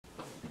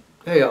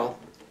Hey y'all,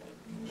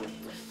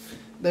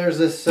 there's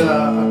this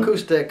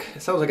acoustic,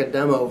 it sounds like a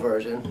demo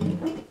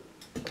version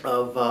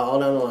of All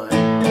Down the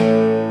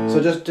Line.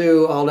 So just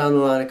do All Down the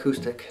Line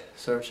acoustic,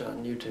 search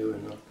on YouTube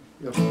and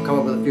you'll come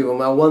up with a few of them.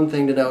 Now one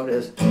thing to note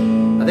is,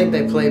 I think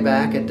they play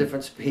back at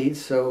different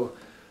speeds, so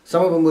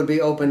some of them would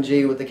be open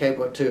G with the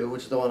capo at 2,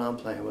 which is the one I'm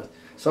playing with.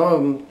 Some of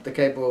them, the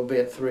capo will be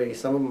at 3,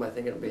 some of them I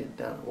think it'll be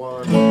down at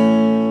 1.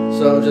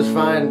 So just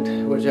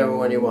find whichever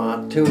one you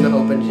want, tune the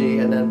open G,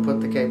 and then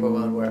put the capo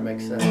on where it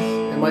makes sense.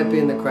 It might be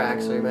in the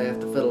crack, so you may have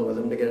to fiddle with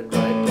them to get it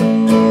right,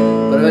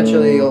 but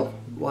eventually you'll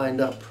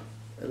wind up,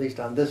 at least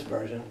on this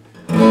version,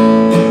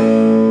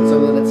 with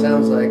something that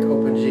sounds like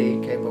open G,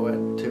 capo at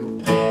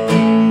 2.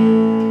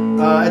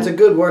 It's a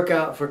good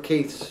workout for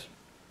Keith's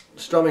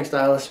strumming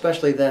style,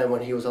 especially then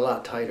when he was a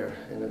lot tighter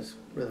in his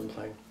rhythm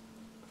playing.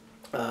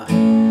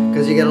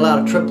 Because you get a lot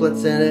of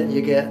triplets in it,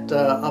 you get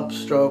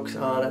upstrokes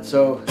on it,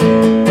 so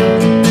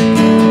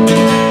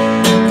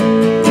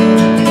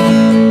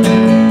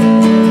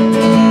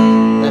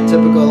that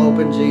typical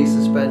open G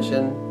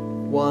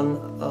suspension,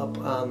 1 up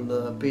on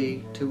the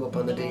B, 2 up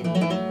on the D.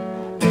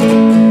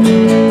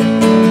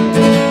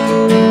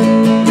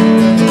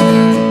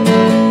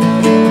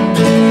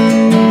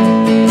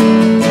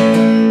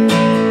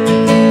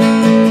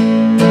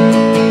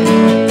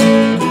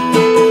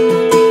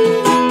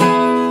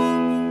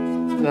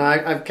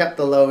 I've kept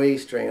the low E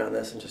string on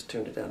this and just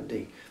tuned it down to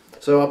D.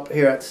 So up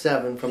here at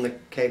 7 from the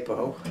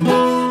capo,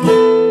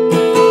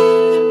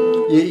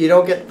 you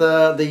don't get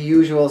the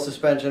usual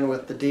suspension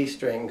with the D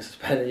string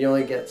suspended. You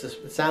only get,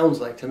 it sounds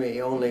like to me,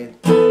 he's only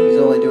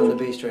doing the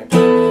B string.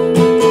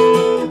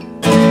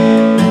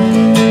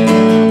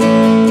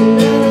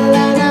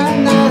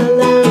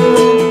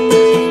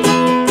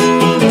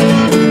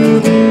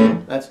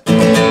 That's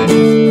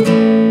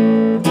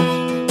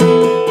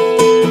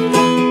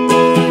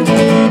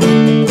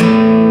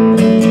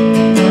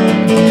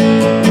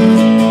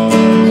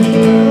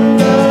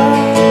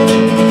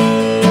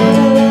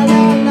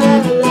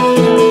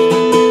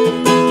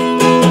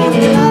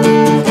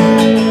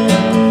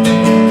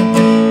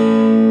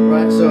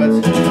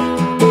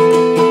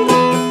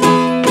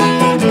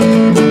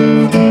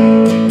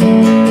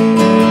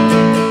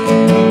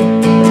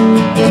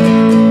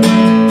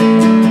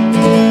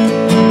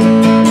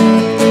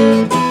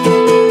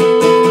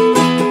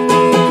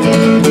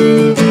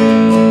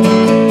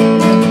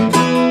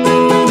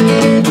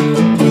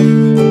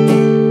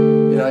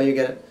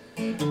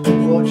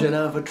watching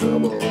out for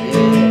trouble, yeah.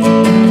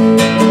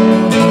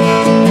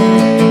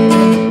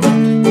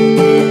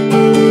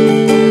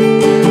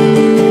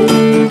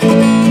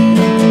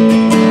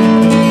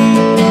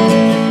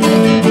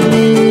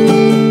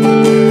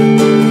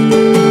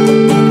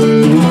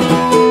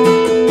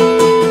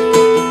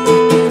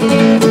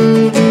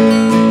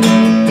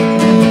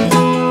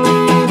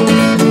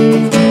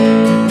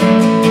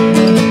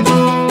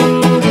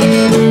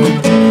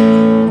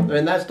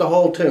 And that's the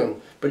whole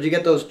tune. But you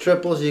get those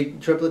triplets, you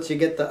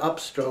get the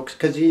upstrokes,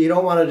 because you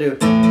don't want to do.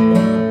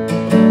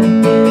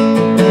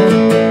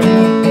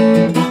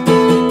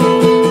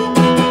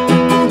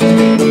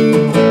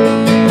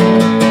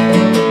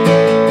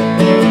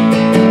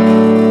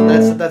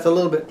 That's a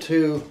little bit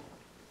too,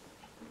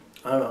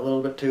 I don't know, a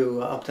little bit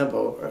too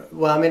up-tempo.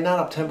 Well, I mean, not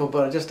up-tempo,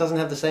 but it just doesn't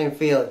have the same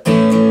feel.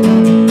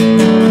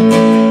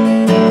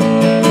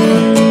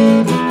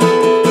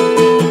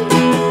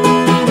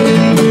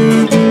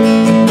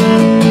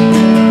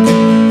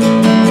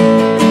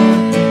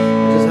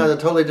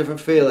 Totally different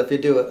feel if you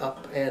do it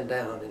up and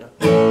down, you know.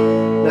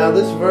 Now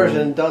this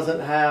version doesn't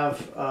have,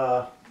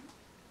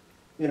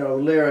 you know,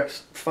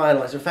 lyrics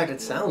finalized. In fact, it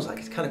sounds like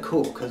it's kind of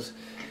cool because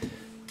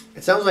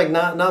it sounds like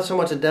not so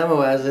much a demo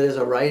as it is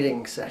a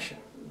writing session.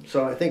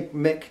 So I think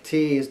Mick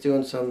T is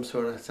doing some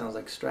sort of, it sounds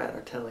like Strat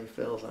or Telly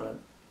fills on it.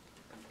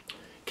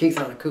 Keith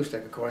on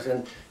acoustic, of course,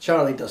 and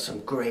Charlie does some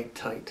great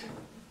tight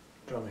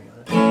drumming on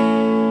it.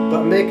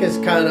 But Mick is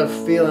kind of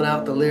feeling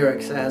out the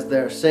lyrics as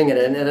they're singing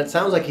it, and it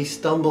sounds like he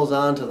stumbles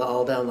onto the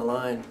All Down the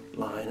Line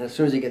line. And as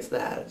soon as he gets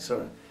that, it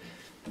sort of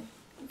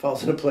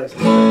falls into place.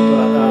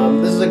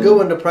 But this is a good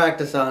one to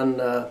practice on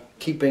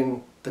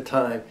keeping the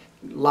time,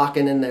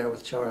 locking in there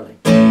with Charlie.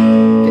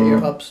 Get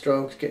your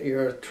upstrokes, get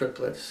your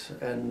triplets,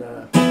 and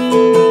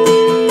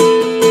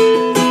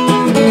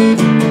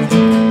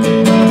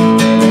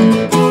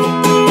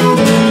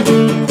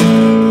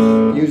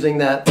using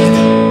that.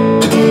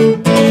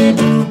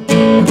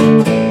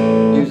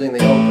 Using the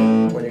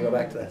open when you go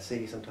back to that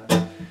C sometimes.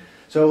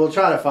 So we'll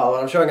try to follow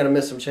it. I'm sure I'm going to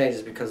miss some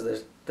changes because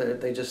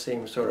they just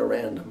seem sort of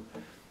random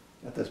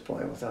at this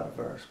point without a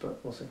verse, but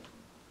we'll see.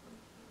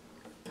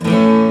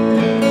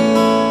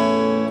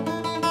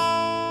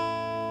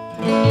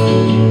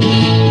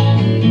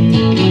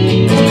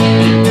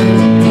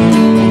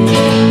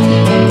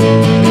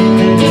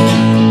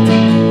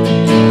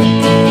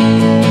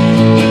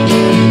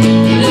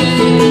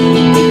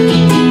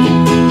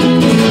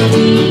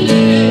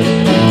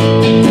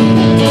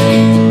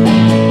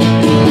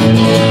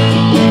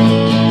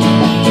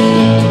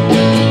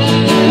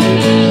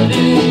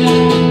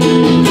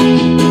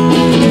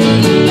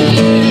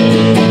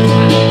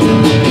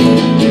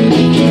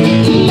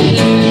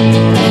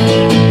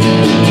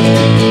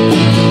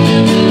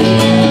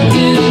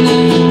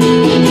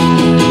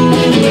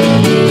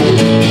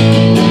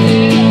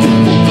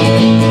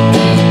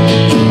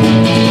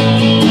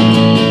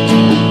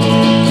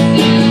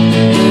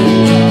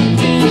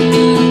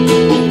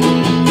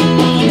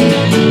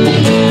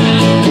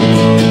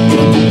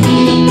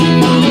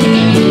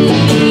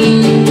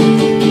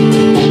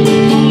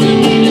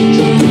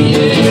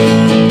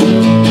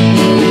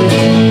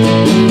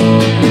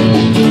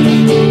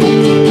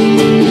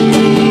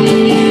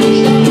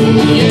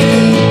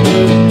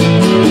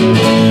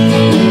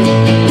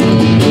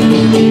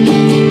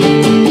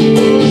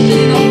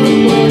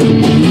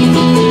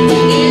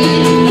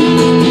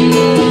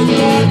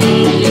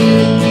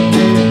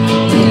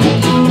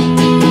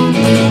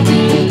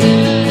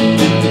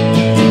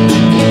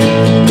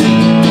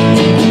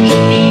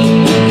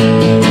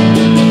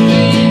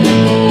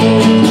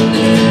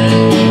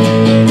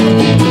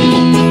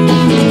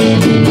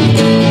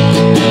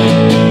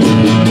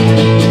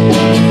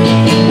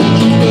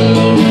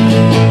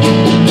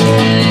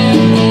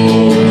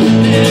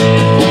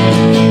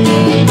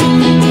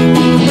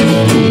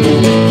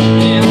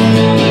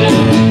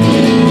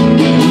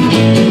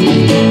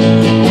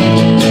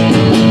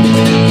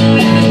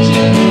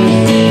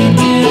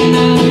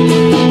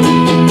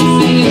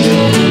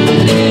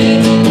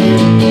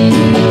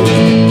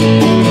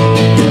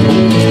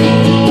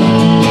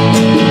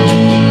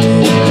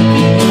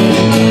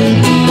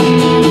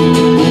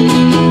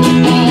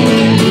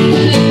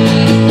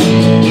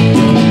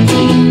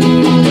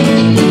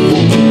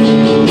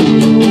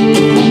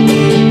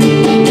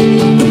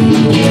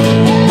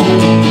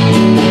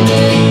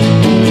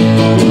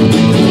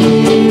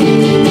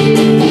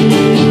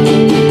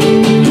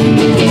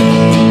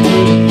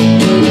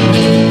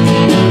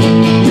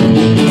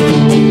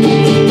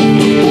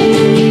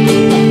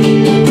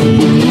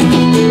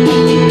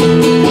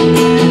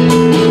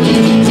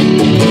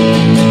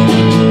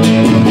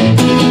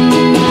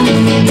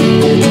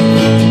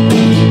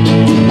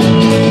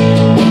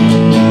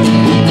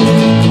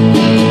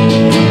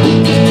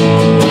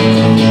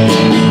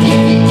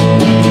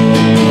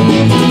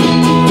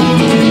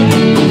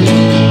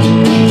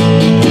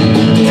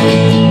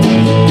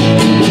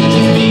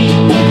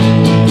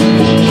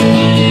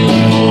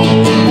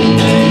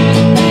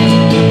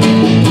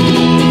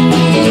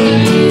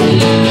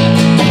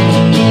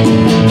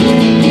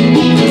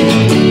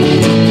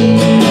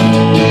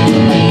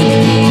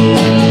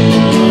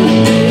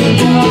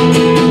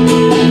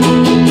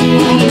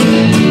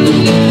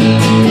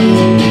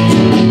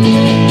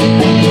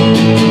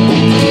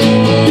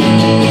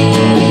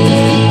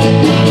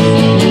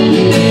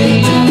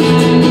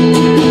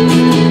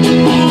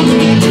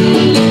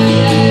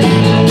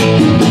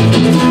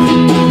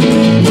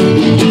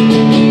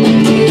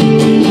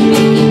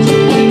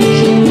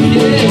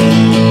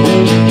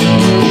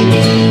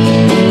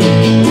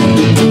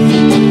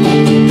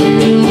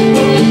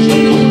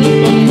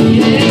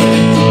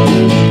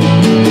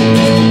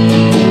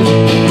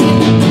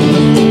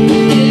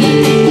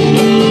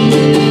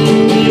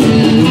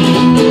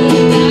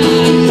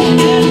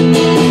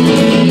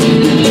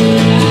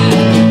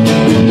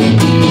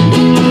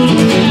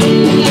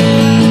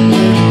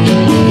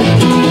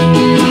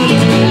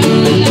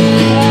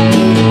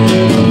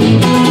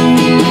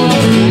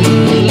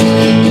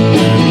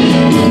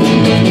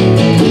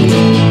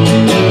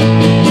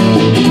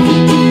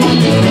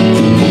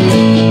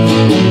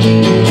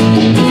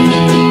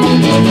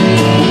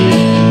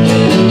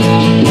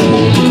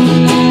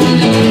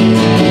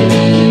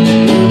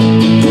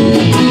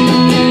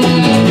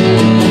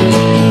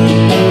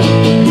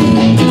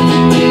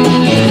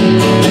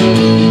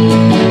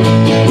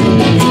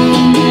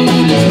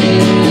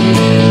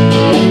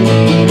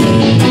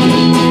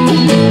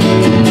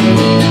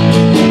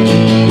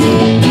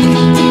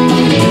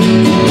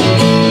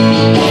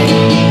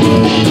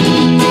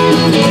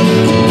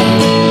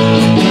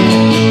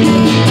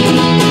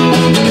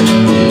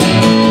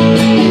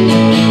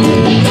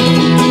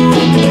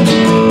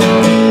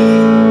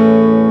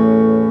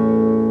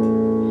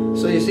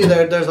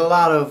 there's a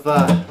lot of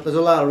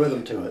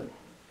rhythm to it,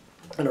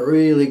 and a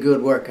really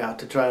good workout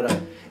to try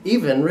to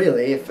even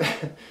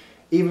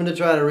to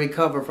try to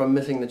recover from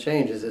missing the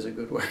changes is a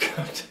good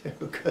workout too,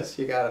 because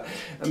you gotta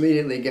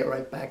immediately get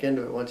right back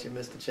into it once you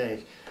miss the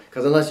change.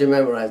 Because unless you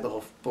memorize the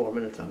whole 4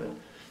 minutes of it,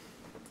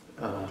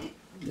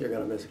 you're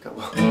gonna miss a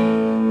couple.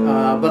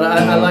 But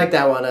I like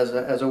that one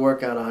as a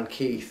workout on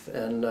Keith,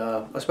 and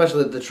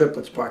especially the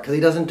triplets part, because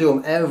he doesn't do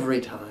them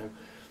every time.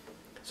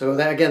 So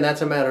that, again,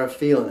 that's a matter of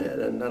feeling it,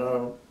 and I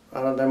don't.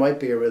 There might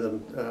be a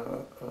rhythm,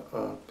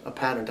 a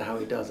pattern to how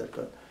he does it,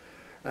 but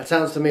it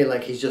sounds to me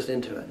like he's just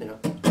into it, you know,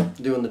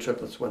 doing the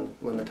triplets when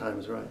the time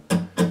is right.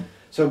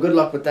 So good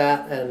luck with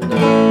that, and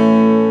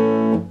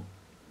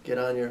get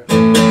on your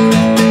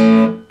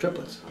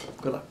triplets.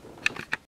 Good luck.